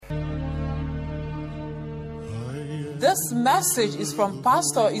This message is from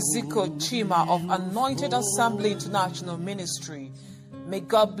Pastor Ezekiel Chima of Anointed Assembly International Ministry. May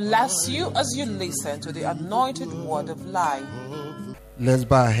God bless you as you listen to the anointed word of life. Let's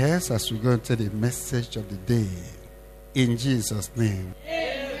bow our heads as we go into the message of the day. In Jesus' name.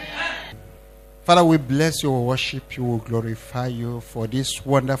 Amen. Father, we bless you, we worship you, we glorify you for this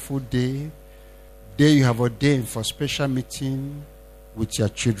wonderful day you have ordained for special meeting with your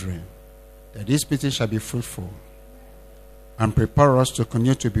children. That this meeting shall be fruitful and prepare us to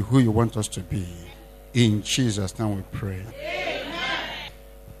continue to be who you want us to be. In Jesus' name we pray. Amen.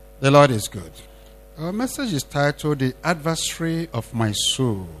 The Lord is good. Our message is titled, The Adversary of My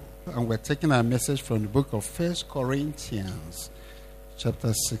Soul. And we're taking our message from the book of 1 Corinthians,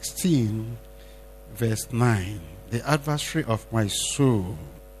 chapter 16, verse 9. The adversary of my soul.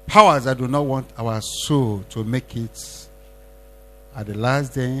 Powers that do not want our soul to make it at the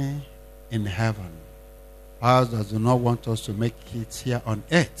last day in heaven. Powers that do not want us to make it here on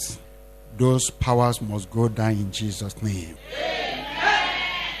earth. Those powers must go down in Jesus' name. Amen.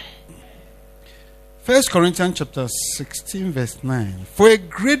 1 Corinthians chapter 16 verse 9. For a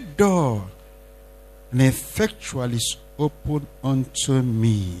great door and effectual is opened unto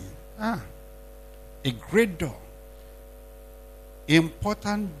me. A great door.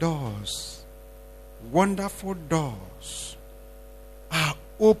 Important doors. Wonderful doors are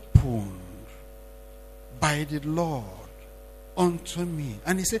opened by the Lord unto me.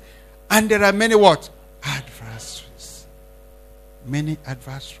 And he said, and there are many what? Adversaries. Many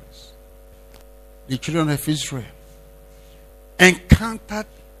adversaries. The children of Israel encountered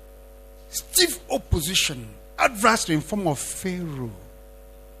stiff opposition, adversary in form of Pharaoh,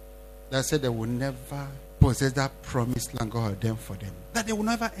 that said they will never possess that promised land God ordained for them. That they will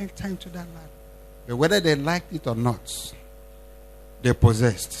never enter into that land. But whether they liked it or not, they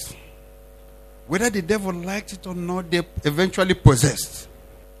possessed. Whether the devil liked it or not, they eventually possessed.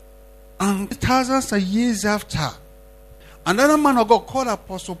 And thousands of years after, another man of God called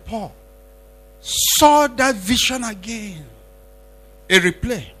Apostle Paul saw that vision again. A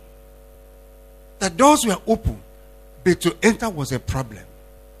replay. The doors were open, but to enter was a problem.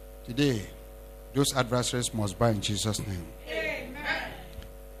 Today, those adversaries must bow in Jesus' name. Amen.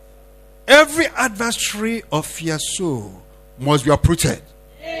 Every adversary of your soul must be uprooted.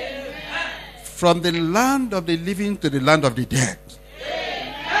 Amen. From the land of the living to the land of the dead.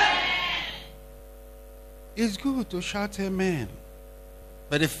 Amen. It's good to shout amen.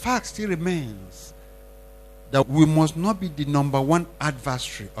 But the fact still remains that we must not be the number one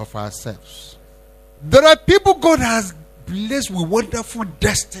adversary of ourselves. There are people God has blessed with wonderful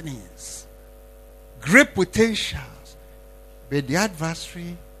destinies, great potentials, but the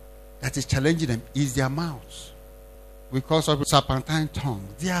adversary that is challenging them is their mouth. Because of serpentine tongue,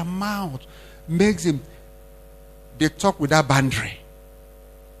 their mouth makes them, they talk without boundary.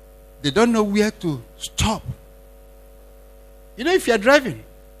 They don't know where to stop. You know, if you're driving,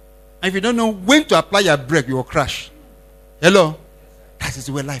 and if you don't know when to apply your brake, you will crash. Hello? That is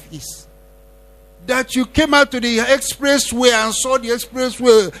where life is. That you came out to the expressway and saw the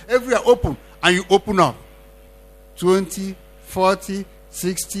expressway everywhere open, and you open up 20, 40,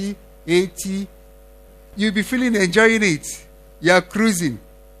 60, 80. You'll be feeling enjoying it. You're cruising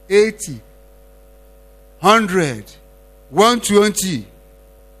 80, 100, 120.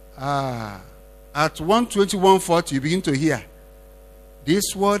 At 120, 140, you begin to hear,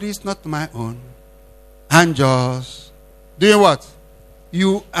 this word is not my own. And just doing what?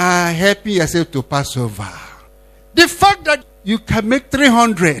 You are helping yourself to pass over. The fact that you can make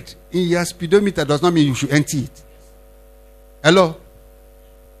 300 in your speedometer does not mean you should empty it. Hello?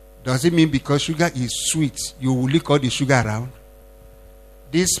 Does it mean because sugar is sweet, you will lick all the sugar around?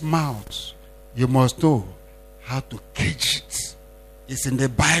 This mouth, you must know how to cage it. It's in the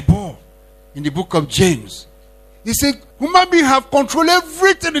Bible, in the book of James. He said, human beings have control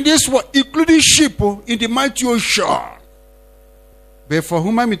everything in this world, including sheep in the mighty ocean. But for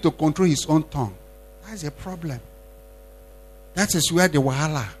human being to control his own tongue, that's a problem. That is where the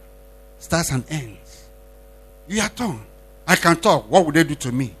wahala starts and ends. Your tongue. I can talk. What would they do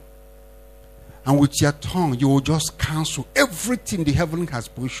to me? And with your tongue, you will just cancel everything the heaven has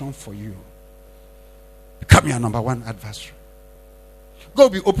positioned for you. Become your number one adversary. God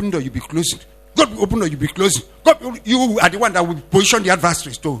will be opening the door, you'll be closing. God will open the door, you'll be closing. You are the one that will position the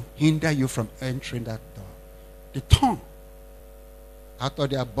adversaries to hinder you from entering that door. The tongue. Out of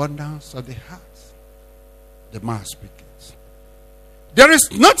the abundance of the heart, the mouth speaks. There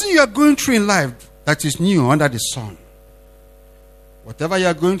is nothing you are going through in life that is new under the sun. Whatever you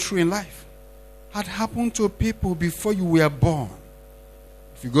are going through in life had happened to people before you were born.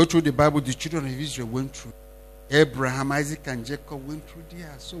 If you go through the Bible, the children of Israel went through Abraham, Isaac, and Jacob went through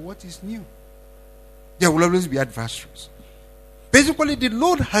there. So what is new? There will always be adversaries. Basically, the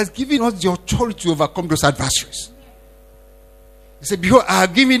Lord has given us the authority to overcome those adversaries. He said, behold, I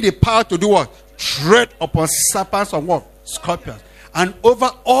have given the power to do what? Tread upon serpents and what? Scorpions. And over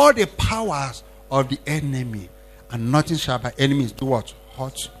all the powers of the enemy. And nothing shall by enemies do what?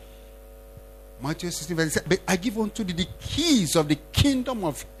 Hurt. Matthew 16, verse 7. But I give unto thee the keys of the kingdom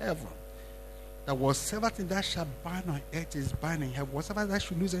of heaven. That whatsoever thing that shall bind on earth is bound in heaven. Whatsoever that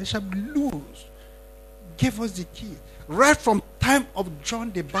should lose, it shall be loose. Give us the key. Right from time of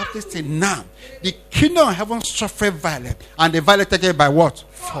John the Baptist till now, the kingdom of heaven suffered violence, and the violence taken by what?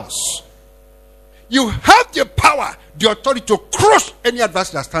 Force. You have the power, the authority to crush any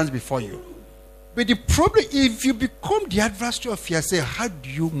adversary that stands before you. But the problem, if you become the adversary of yourself, how do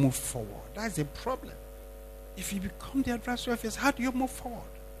you move forward? That's the problem. If you become the adversary of yourself, how do you move forward?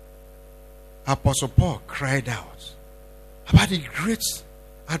 Apostle Paul cried out about the great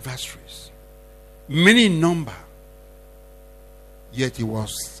adversaries, many in number, yet he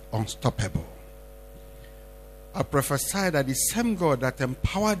was unstoppable. I prophesy that the same God that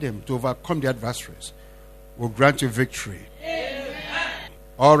empowered them to overcome the adversaries will grant you victory. Amen.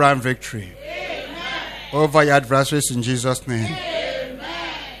 All round victory. Amen. Over your adversaries in Jesus' name. Amen.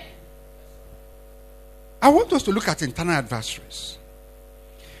 I want us to look at internal adversaries.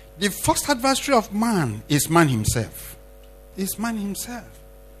 The first adversary of man is man himself. Is man himself.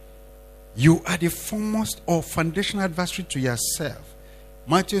 You are the foremost or foundational adversary to yourself.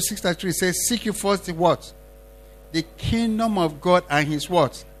 Matthew 6:3 says, seek you first the what? The kingdom of God and his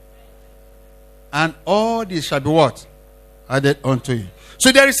what? And all this shall be what? Added unto you.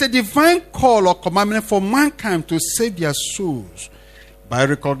 So there is a divine call or commandment for mankind to save their souls by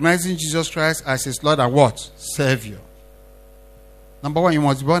recognizing Jesus Christ as his Lord and what? Savior. Number one, you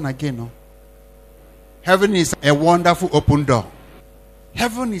must be born again. No? Heaven is a wonderful open door.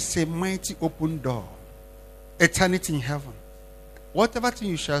 Heaven is a mighty open door. Eternity in heaven. Whatever thing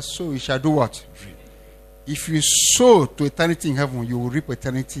you shall sow, you shall do what? Reap. If you sow to eternity in heaven, you will reap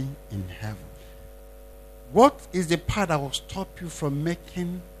eternity in heaven. What is the part that will stop you from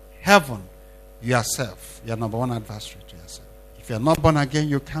making heaven yourself? Your number one adversary to yourself. If you are not born again,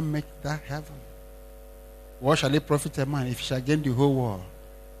 you can't make that heaven. What shall it profit a man if he shall gain the whole world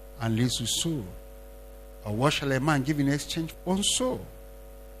and lose his soul? Or what shall a man give in exchange for one soul?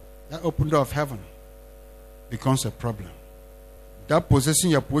 That open door of heaven becomes a problem. That possessing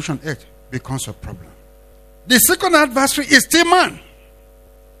your position on earth becomes a problem. The second adversary is still man.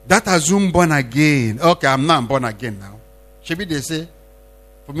 That assume born again. Okay, I'm not born again now. Maybe they say,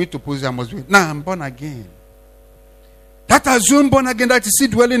 for me to possess, I must do it. Now I'm born again. That assume born again, that is still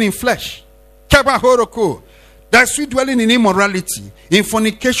dwelling in flesh. That's still dwelling in immorality, in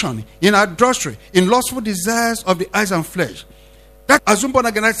fornication, in adultery, in lustful desires of the eyes and flesh. That assume born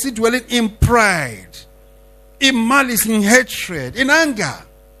again, that's still dwelling in pride, in malice, in hatred, in anger,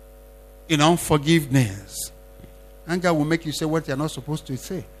 in unforgiveness. Anger will make you say what you're not supposed to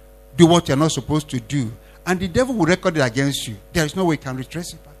say. Do what you're not supposed to do. And the devil will record it against you. There is no way you can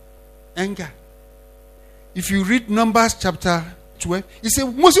retrace it back. Anger. If you read Numbers chapter 12, it says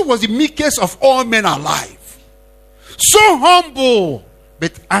Moses was the meekest of all men alive. So humble.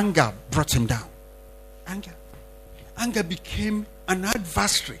 But anger brought him down. Anger. Anger became an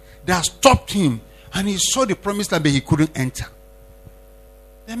adversary that stopped him. And he saw the promised land, but he couldn't enter.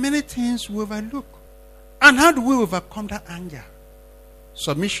 There are many things we overlook. And how do we overcome that anger?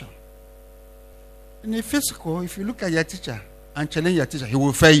 Submission. In the physical, if you look at your teacher and challenge your teacher, he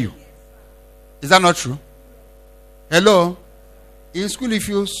will fail you. Is that not true? Hello? In school, if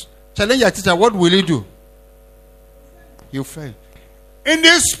you challenge your teacher, what will he do? He'll fail. In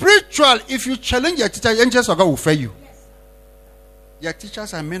the spiritual, if you challenge your teacher, angels of God will fail you. Your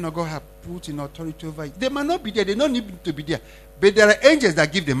teachers and men of God have put in authority over you. They might not be there. They don't need to be there. But there are angels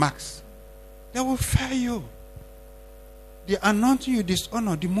that give the marks. They will fail you. The anointing you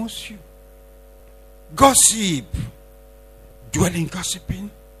dishonor, demotes you. Gossip. Dwell in gossiping.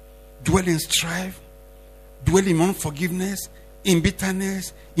 Dwell in strife. Dwell in unforgiveness. In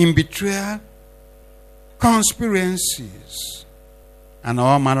bitterness. In betrayal. Conspiracies. And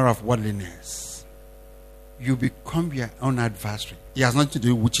all manner of worldliness. You become your own adversary. It has nothing to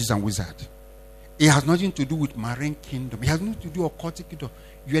do with witches and wizards. It has nothing to do with marine kingdom. It has nothing to do with occultic kingdom.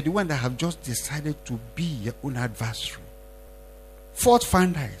 You are the one that have just decided to be your own adversary. Fourth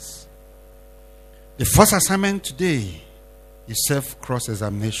finder is the first assignment today is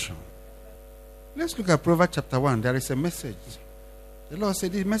self-cross-examination. Let's look at Proverbs chapter 1. There is a message. The Lord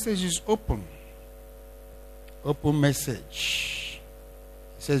said this message is open. Open message.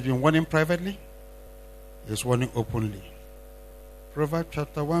 He says, been warning privately, He's warning openly. Proverbs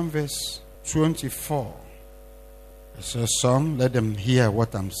chapter 1 verse 24. It says, son, let them hear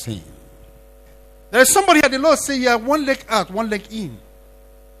what I'm saying. There is somebody here, the Lord say, you have one leg out, one leg in.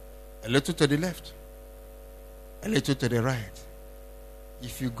 A little to the left, a little to the right.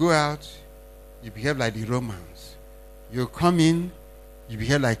 If you go out, you behave like the Romans. You come in, you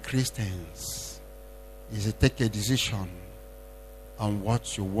behave like Christians. You say, take a decision on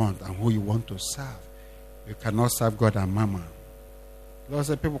what you want and who you want to serve. You cannot serve God and Mammon. Lots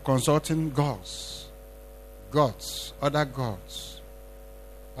of people consulting gods, other gods.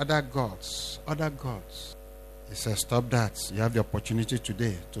 He says, stop that. You have the opportunity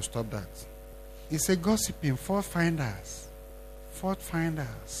today to stop that. He said, gossiping, fault finders.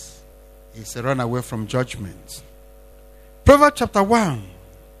 He said, run away from judgment. Proverbs chapter 1,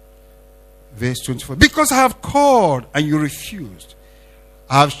 verse 24. Because I have called and you refused.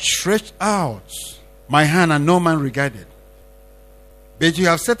 I have stretched out my hand and no man regarded. But you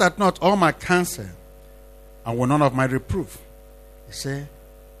have set at naught all my counsel and were none of my reproof. He said,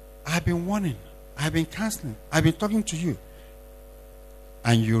 I have been warning, I have been counseling, I have been talking to you,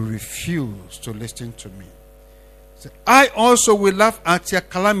 and you refuse to listen to me. He said, I also will laugh at your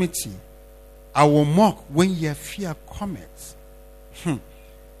calamity. I will mock when your fear cometh. He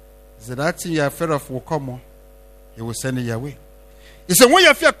said, that thing you are afraid of will come. He will send it your way. He said, when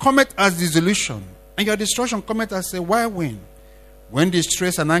your fear cometh as dissolution, and your destruction cometh as a whirlwind, when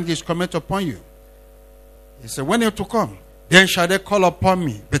distress and anguish cometh upon you. He said, when it will come, then shall they call upon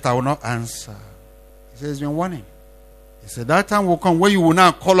me, but I will not answer. He said, he's been warning. He said, that time will come when you will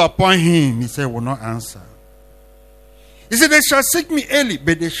not call upon him. He said, will not answer. He said, they shall seek me early,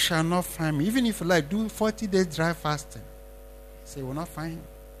 but they shall not find me. Even if you like, do 40 days dry fasting. He said, will not find him.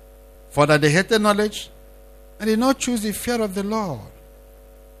 For that they hated knowledge, and did not choose the fear of the Lord.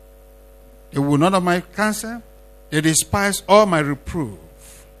 They will not of my counsel. They despise all my reproof.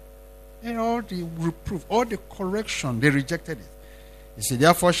 And all the reproof, all the correction, they rejected it. He said,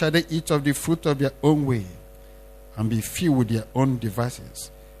 therefore shall they eat of the fruit of their own way, and be filled with their own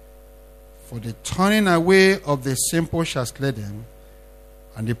devices. For the turning away of the simple shall slay them,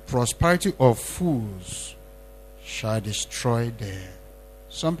 and the prosperity of fools shall destroy them.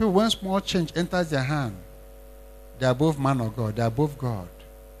 Some people, when small change enters their hand, they are both man or God. They are both God.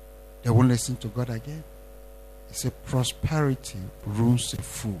 They won't listen to God again. He said, prosperity ruins a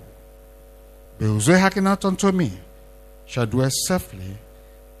fool. But whoso hearken not unto me shall dwell safely,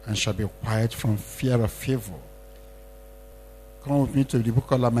 and shall be quiet from fear of evil. Come with me to the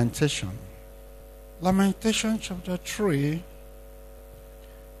book of Lamentation. Lamentation chapter 3,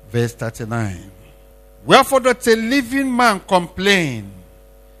 verse 39. Wherefore doth a living man complain?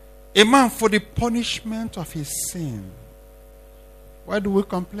 A man for the punishment of his sin. Why do we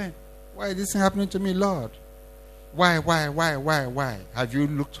complain? Why is this happening to me, Lord? Why? Have you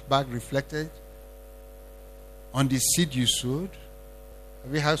looked back, reflected on the seed you sowed?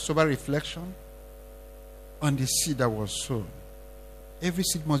 Have you had sober reflection on the seed that was sown? Every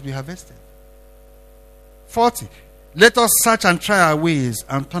seed must be harvested. 40. Let us search and try our ways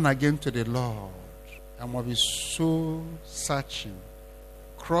and turn again to the Lord. And must be so searching,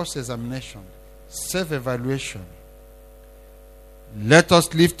 cross-examination, self-evaluation. Let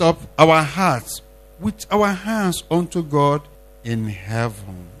us lift up our hearts with our hands unto God in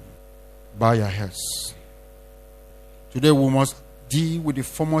heaven. Bow your heads. Today we must deal with the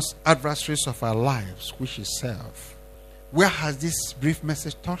foremost adversaries of our lives, which is self. Where has this brief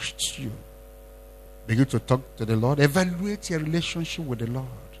message touched you? Begin to talk to the Lord. Evaluate your relationship with the Lord.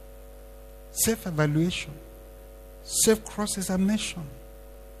 Self-evaluation. Self-cross-examination.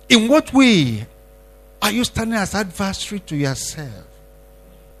 In what way are you standing as adversary to yourself?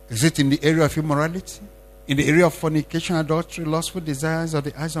 Is it in the area of immorality? In the area of fornication, adultery, lustful desires of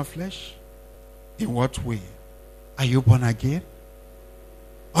the eyes and flesh? In what way? Are you born again?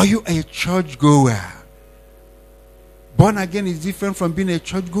 Are you a church goer? Born again is different from being a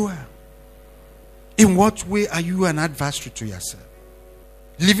church goer. In what way are you an adversary to yourself?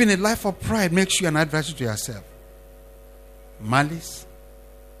 Living a life of pride makes you an adversary to yourself. Malice,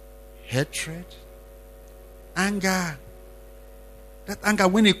 hatred, anger. That anger,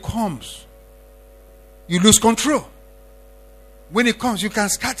 when it comes, you lose control. When it comes, you can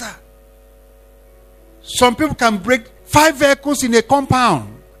scatter. Some people can break 5 vehicles in a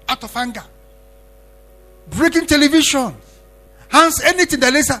compound out of anger. Breaking television. Hands, anything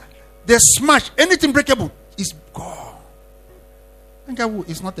that is, they smash. Anything breakable is gone. Anger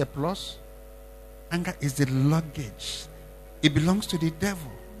is not a plus. Anger is the luggage. It belongs to the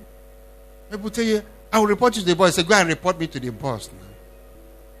devil. People tell you, I will report you to the boss. Say, go and report me to the boss now.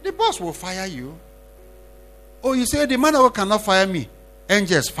 The boss will fire you. Oh, you say the man of God cannot fire me.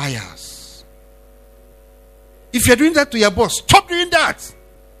 Angels fires. If you're doing that to your boss, stop doing that.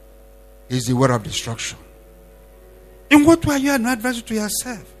 It's the word of destruction. In what way are you an advisor to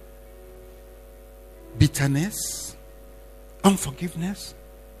yourself? Bitterness, unforgiveness,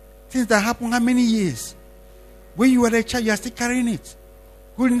 things that happened how many years? When you were a child, you are still carrying it,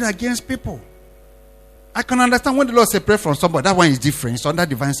 holding it against people. I can understand when the Lord separates from somebody, that one is different. It's under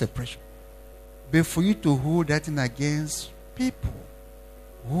divine separation. But for you to hold that thing against people,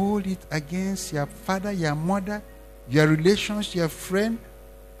 hold it against your father, your mother, your relations, your friend,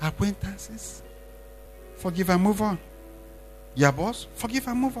 acquaintances. Forgive and move on. Your boss, forgive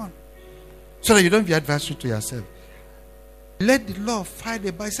and move on. So that you don't be adversary to yourself. Let the Lord fight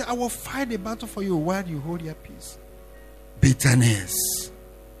the battle. Say, I will fight the battle for you while you hold your peace. Bitterness.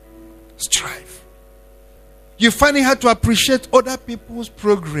 Strife. You find it hard to appreciate other people's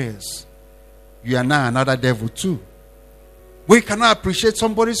progress. You are now another devil too. When you cannot appreciate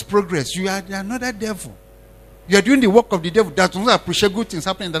somebody's progress, you are another devil. You are doing the work of the devil. That does not appreciate good things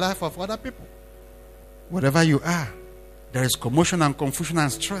happening in the life of other people. Whatever you are, there is commotion and confusion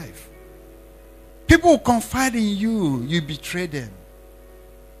and strife. People who confide in you, you betray them.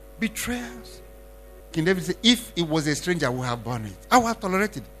 Betrayers. King David said, if it was a stranger, I would have borne it. I would have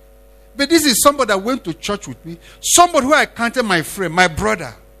tolerated it. But this is somebody that went to church with me. Somebody who I counted my friend, my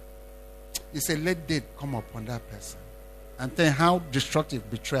brother. He said, let death come upon that person. And tell how destructive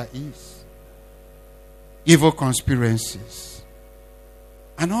betrayal is. Evil conspiracies.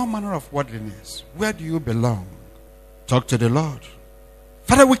 And all manner of worldliness. Where do you belong? Talk to the Lord.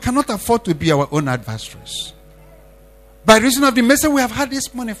 Father, we cannot afford to be our own adversaries. By reason of the message we have had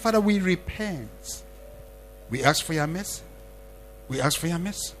this morning, Father, we repent. We ask for your mercy. We ask for your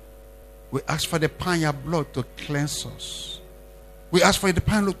mercy. We ask for the power of your blood to cleanse us. We ask for the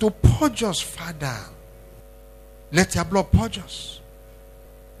power of to purge us, Father. Let your blood purge us.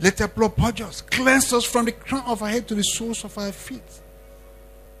 Let your blood purge us. Cleanse us from the crown of our head to the soles of our feet.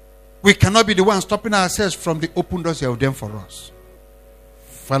 We cannot be the ones stopping ourselves from the open doors you have done for us.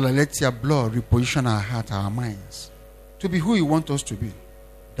 Father, let your blood reposition our heart, our minds, to be who you want us to be.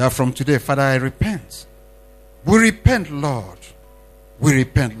 That from today, Father, I repent. We repent, Lord. We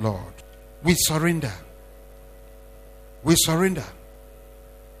repent, Lord. We surrender. We surrender.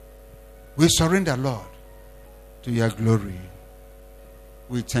 We surrender, Lord, to your glory.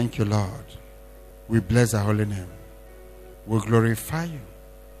 We thank you, Lord. We bless our holy name. We glorify you.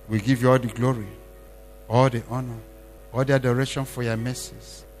 We give you all the glory, all the honor, all the adoration for your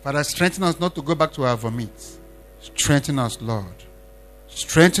mercies. Father, strengthen us not to go back to our vomit. Strengthen us, Lord.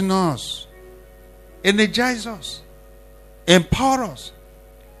 Strengthen us. Energize us. Empower us.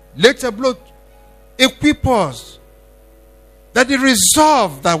 Let your blood equip us. That the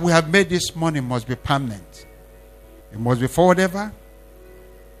resolve that we have made this morning must be permanent. It must be forward ever,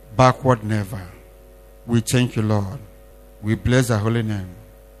 backward never. We thank you, Lord. We bless our holy name.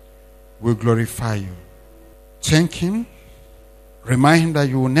 We glorify you. Thank him. Remind him that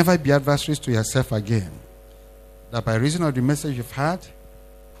you will never be adversaries to yourself again. That by reason of the message you've heard,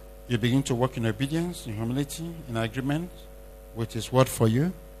 you begin to walk in obedience, in humility, in agreement with his word for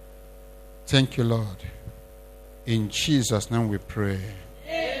you. Thank you, Lord. In Jesus' name we pray.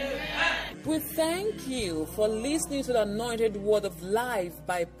 Amen. We thank you for listening to the Anointed Word of Life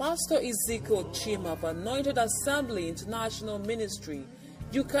by Pastor Ezekiel Chima of Anointed Assembly International Ministry.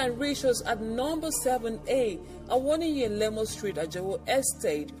 You can reach us at number 7A, Awoniyi Lemo Street, Ajawo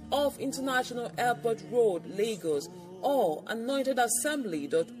Estate, off International Airport Road, Lagos, or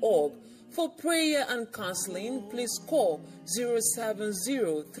anointedassembly.org. For prayer and counseling, please call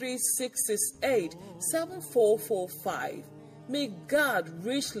 070-3668-7445. May God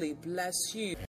richly bless you.